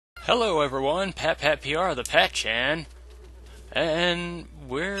Hello everyone, ThePat-PR, ThePat-chan, and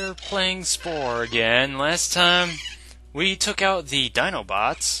we're playing Spore again. Last time we took out the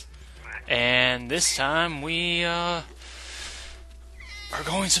Dinobots, and this time we are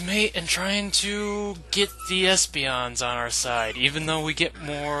going to mate and trying to get the Espeons on our side, even though we get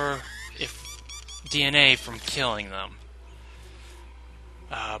more DNA from killing them.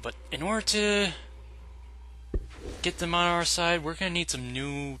 But in order to get them on our side, we're going to need some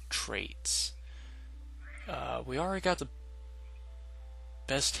new traits. We already got the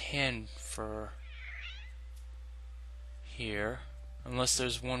best hand for here, unless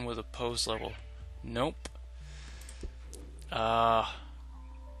there's one with a pose level. Nope. We'll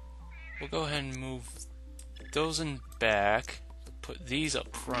go ahead and move those in back, put these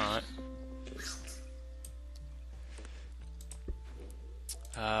up front.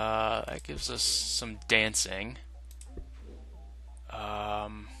 That gives us some dancing.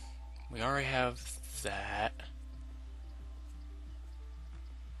 We already have that.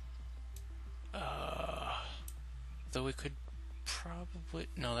 Though we could probably...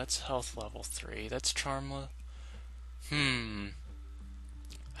 No, that's health level 3. That's charm level...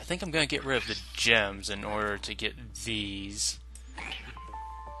 I think I'm gonna get rid of the gems in order to get these.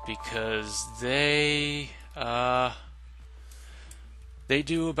 Because they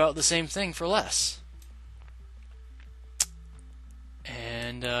do about the same thing for less.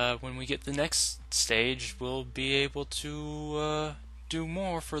 And when we get the next stage, we'll be able to do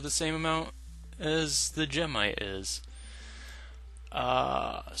more for the same amount as the gemite is.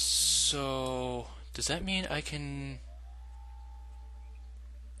 So does that mean I can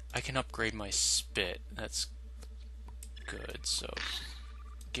upgrade my spit? That's good. So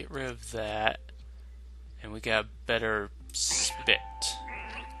get rid of that, and we got better spit.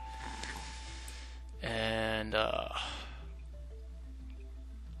 And I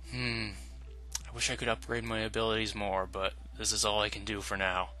wish I could upgrade my abilities more, but this is all I can do for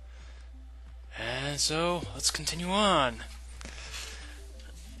now. And so, let's continue on.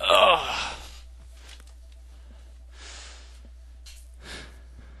 Ugh.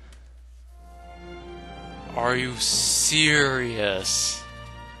 Are you serious?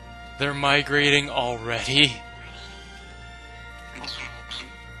 They're migrating already?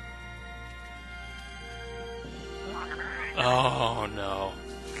 Oh no.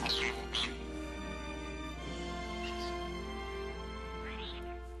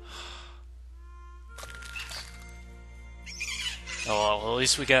 Oh well, at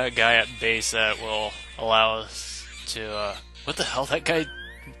least we got a guy at base that will allow us to, what the hell? That guy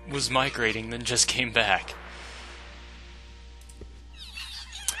was migrating, then just came back.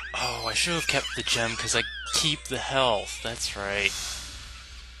 Oh, I should have kept the gem, because I keep the health. That's right.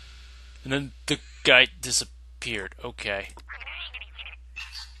 And then the guy disappeared. Okay.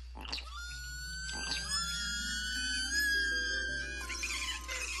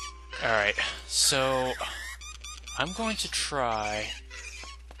 Alright, so I'm going to try...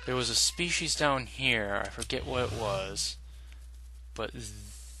 There was a species down here, I forget what it was, but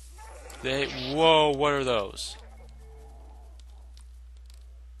they... Whoa, what are those?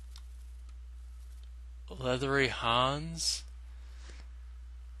 Leathery Hans?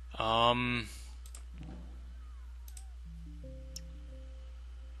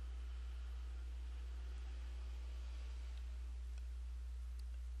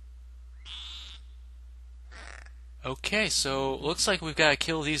 Okay, so looks like we've got to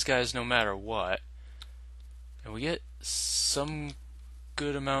kill these guys no matter what. And we get some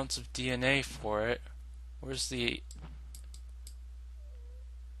good amounts of DNA for it. Where's the...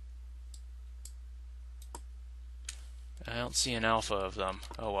 I don't see an alpha of them.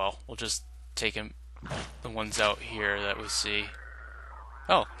 Oh well, we'll just take the ones out here that we see.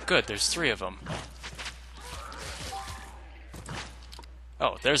 Oh, good, there's 3 of them.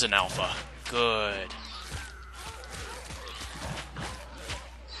 Oh, there's an alpha. Good.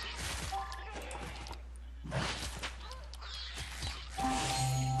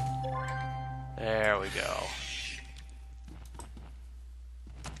 There we go.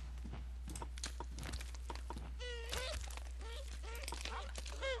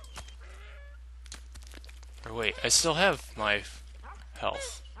 Or wait, I still have my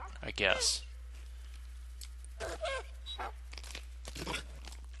health, I guess.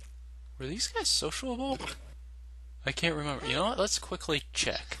 Were these guys sociable? I can't remember. You know what? Let's quickly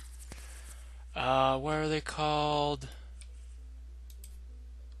check. What are they called?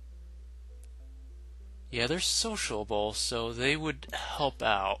 Yeah, they're sociable, so they would help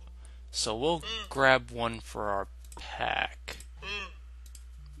out. So we'll grab one for our pack.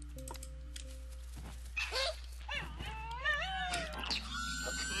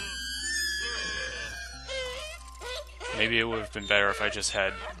 Maybe it would have been better if I just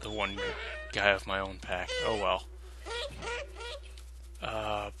had the one guy of my own pack. Oh well.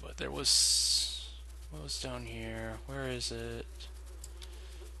 But there was... What was down here? Where is it?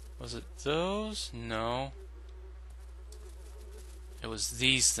 Was it those? No. It was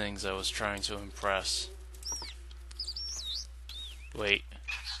these things I was trying to impress. Wait.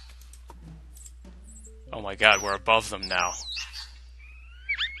 Oh my god, we're above them now.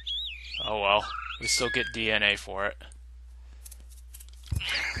 Oh well. We still get DNA for it.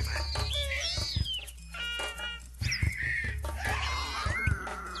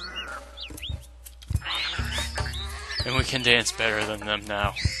 And we can dance better than them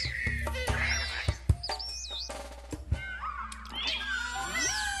now.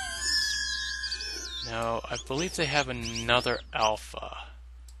 Now, I believe they have another alpha.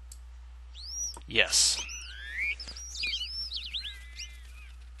 Yes.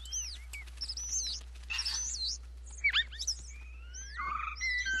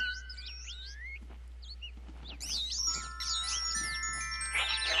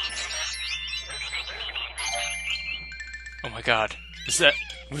 Oh my god. Is that...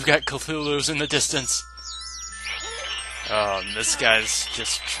 We've got Cthulhu's in the distance. This guy's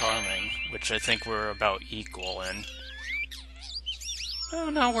just charming, which I think we're about equal in. Oh,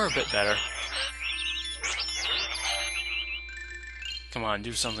 no, we're a bit better. Come on,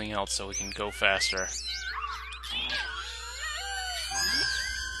 do something else so we can go faster.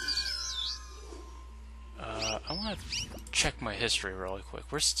 I want to check my history really quick.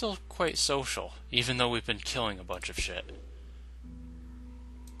 We're still quite social, even though we've been killing a bunch of shit.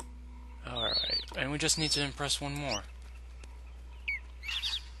 Alright, and we just need to impress one more.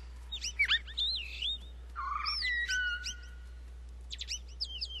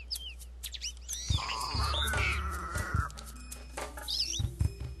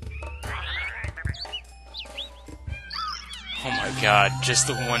 Oh my god, just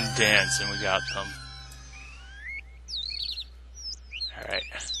the one dance and we got them. Alright.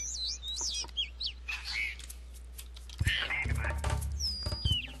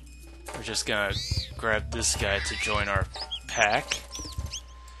 We're just gonna grab this guy to join our pack.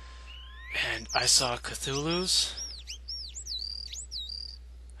 And I saw Cthulhu's.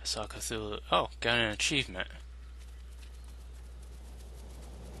 I saw Cthulhu. Oh, got an achievement.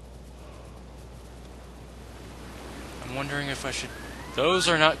 I'm wondering if I should... Those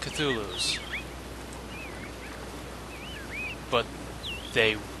are not Cthulhu's. But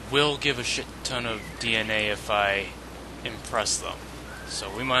they will give a shit ton of DNA if I impress them.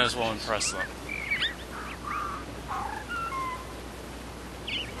 So we might as well impress them.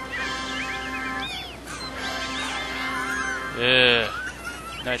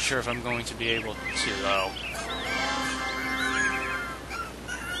 Not sure if I'm going to be able to, though.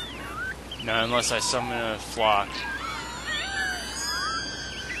 No, unless I summon a flock.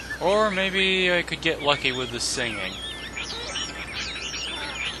 Or maybe I could get lucky with the singing.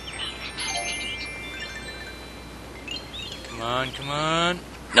 Come on, come on.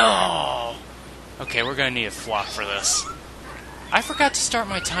 No! Okay, we're gonna need a flock for this. I forgot to start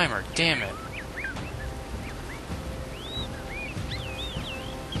my timer, damn it.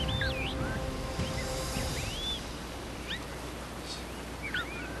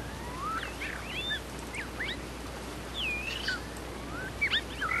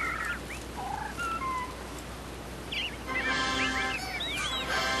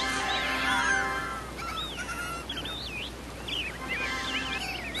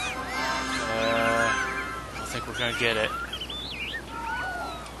 Gonna get it.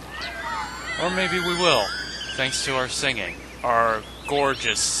 Or maybe we will, thanks to our singing. Our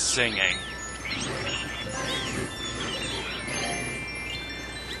gorgeous singing.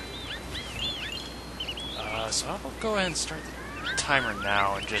 So I'll go ahead and start the timer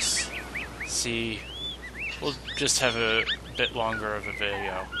now and just see. We'll just have a bit longer of a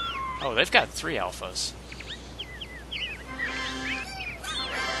video. Oh, they've got 3 alphas.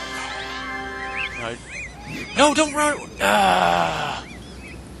 No, don't run! Ah!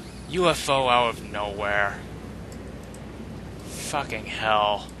 UFO out of nowhere. Fucking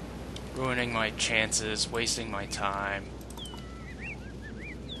hell. Ruining my chances, wasting my time.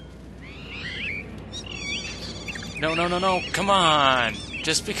 No, no, no, no, come on!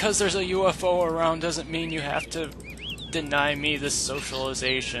 Just because there's a UFO around doesn't mean you have to deny me this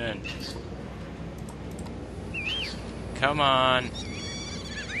socialization. Come on.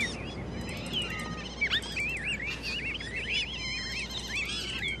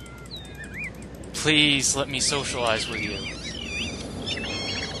 Please let me socialize with you.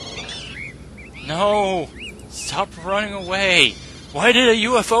 No! Stop running away! Why did a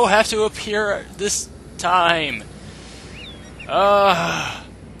UFO have to appear this time?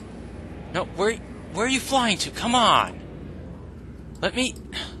 No, where are you flying to? Come on! Let me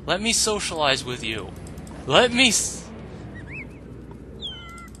socialize with you. Let me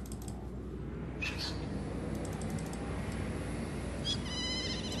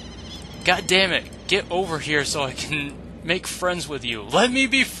God damn it! Get over here so I can make friends with you. Let me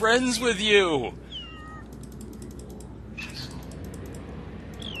be friends with you!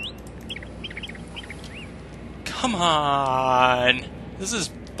 Come on! This is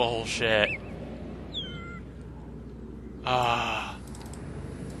bullshit.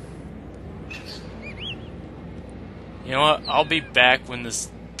 You know what? I'll be back when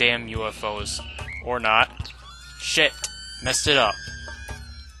this damn UFO's... Or not. Shit! Messed it up.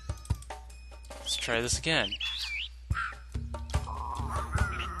 Let's try this again.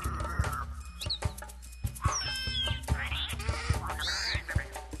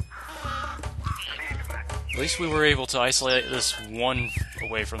 At least we were able to isolate this one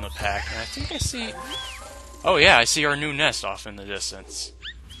away from the pack, and I think I see... Oh yeah, I see our new nest off in the distance.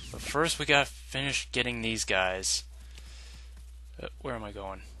 But first we gotta finish getting these guys. Where am I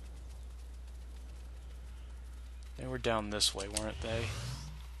going? They were down this way, weren't they?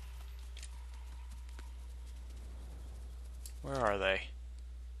 Where are they?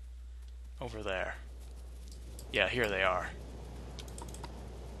 Over there. Yeah, here they are.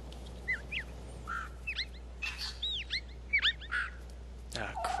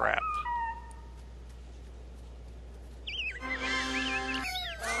 Ah, crap.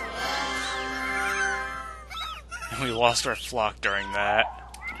 And we lost our flock during that.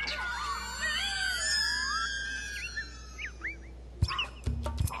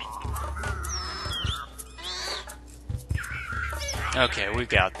 Okay, we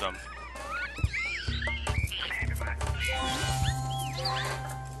got them.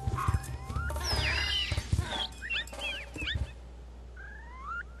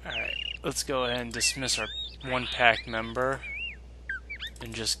 Alright, let's go ahead and dismiss our one pack member.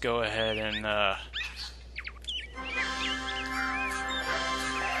 And just go ahead and,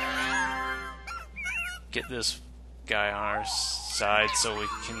 get this guy on our side so we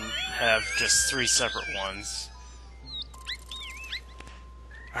can have just 3 separate ones.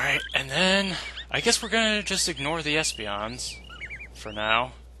 Alright, and then I guess we're gonna just ignore the Espions for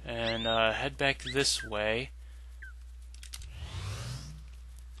now and head back this way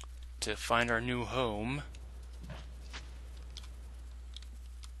to find our new home.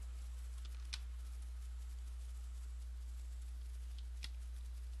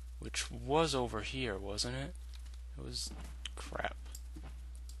 Which was over here, wasn't it? It was... crap.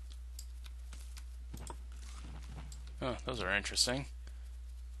 Oh, those are interesting.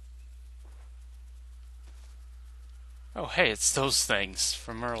 Oh, hey, it's those things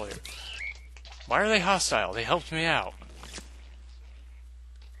from earlier. Why are they hostile? They helped me out.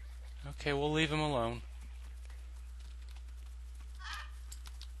 Okay, we'll leave them alone.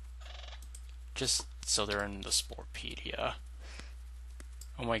 Just so they're in the Sporepedia.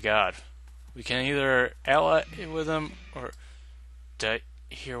 Oh my god. We can either ally with them, or... Did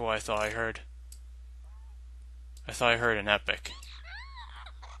I hear what I thought I heard? I thought I heard an epic.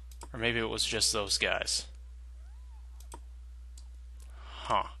 Or maybe it was just those guys.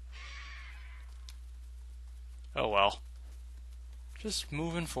 Huh. Oh well. Just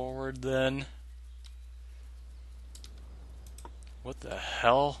moving forward then. What the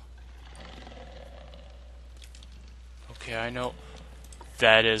hell? Okay, I know.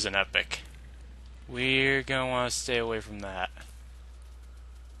 That is an epic. We're gonna want to stay away from that.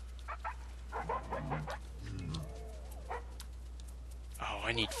 Oh,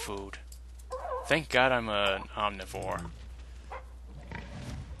 I need food. Thank God I'm an omnivore.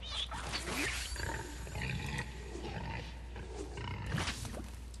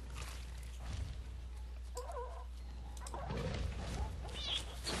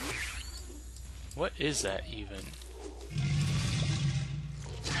 What is that even?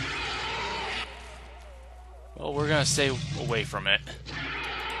 Well, we're gonna stay away from it.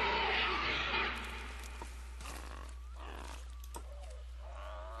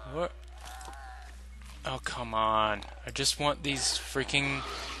 What? Oh, come on. I just want these freaking...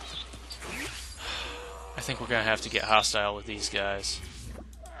 I think we're gonna have to get hostile with these guys.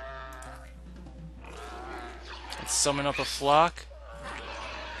 Let's summon up a flock.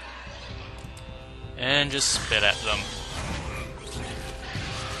 And just spit at them.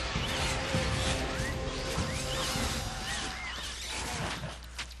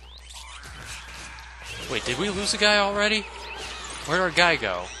 Wait, did we lose a guy already? Where'd our guy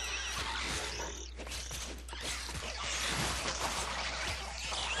go?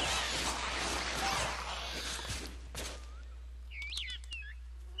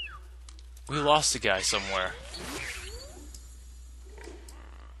 We lost a guy somewhere.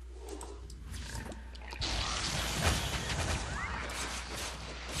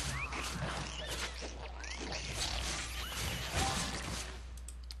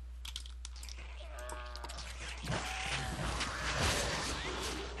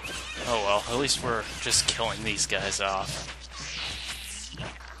 Oh well, at least we're just killing these guys off.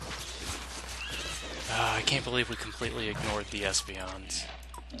 I can't believe we completely ignored the Espeons.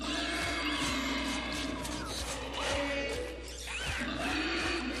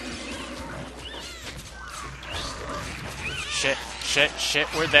 Shit, shit, shit,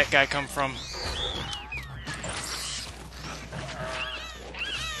 where'd that guy come from?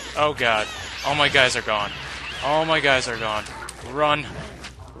 Oh god, all my guys are gone. All my guys are gone. Run.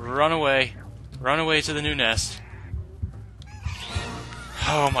 Run away. Run away to the new nest.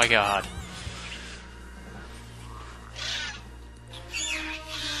 Oh my god.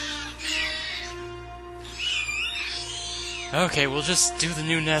 Okay, we'll just do the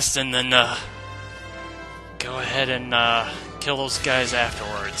new nest and then, go ahead and, kill those guys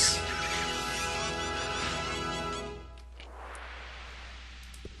afterwards.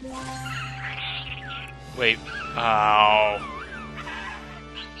 Wait, ow.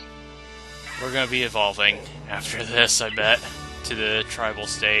 We're gonna be evolving after this, I bet, to the tribal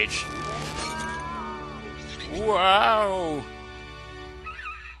stage. Wow!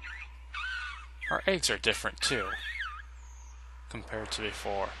 Our eggs are different, too, compared to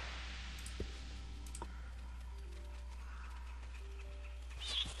before.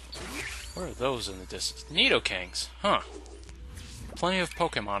 What are those in the distance? Nidokings, huh. Plenty of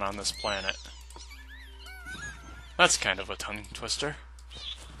Pokemon on this planet. That's kind of a tongue twister.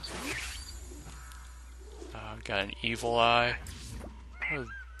 Got an evil eye. What are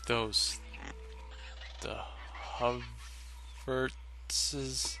those? The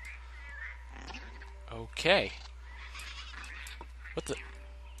hoverts? Okay. What the?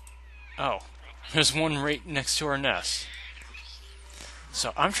 Oh. There's one right next to our nest.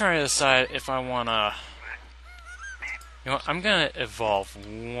 So I'm trying to decide if I wanna... You know what, I'm gonna evolve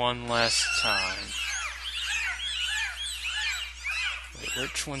one last time. Wait,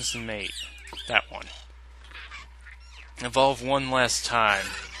 which one's the mate? That one. Evolve one last time,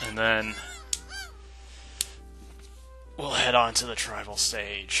 and then we'll head on to the tribal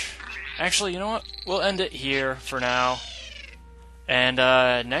stage. Actually, you know what? We'll end it here for now. And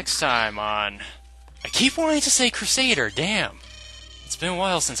next time on... I keep wanting to say Crusader, damn! It's been a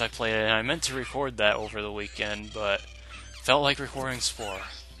while since I played it, and I meant to record that over the weekend, but felt like recording Spore.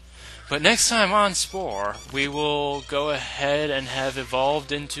 But next time on Spore, we will go ahead and have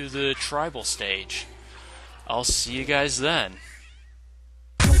evolved into the tribal stage. I'll see you guys then.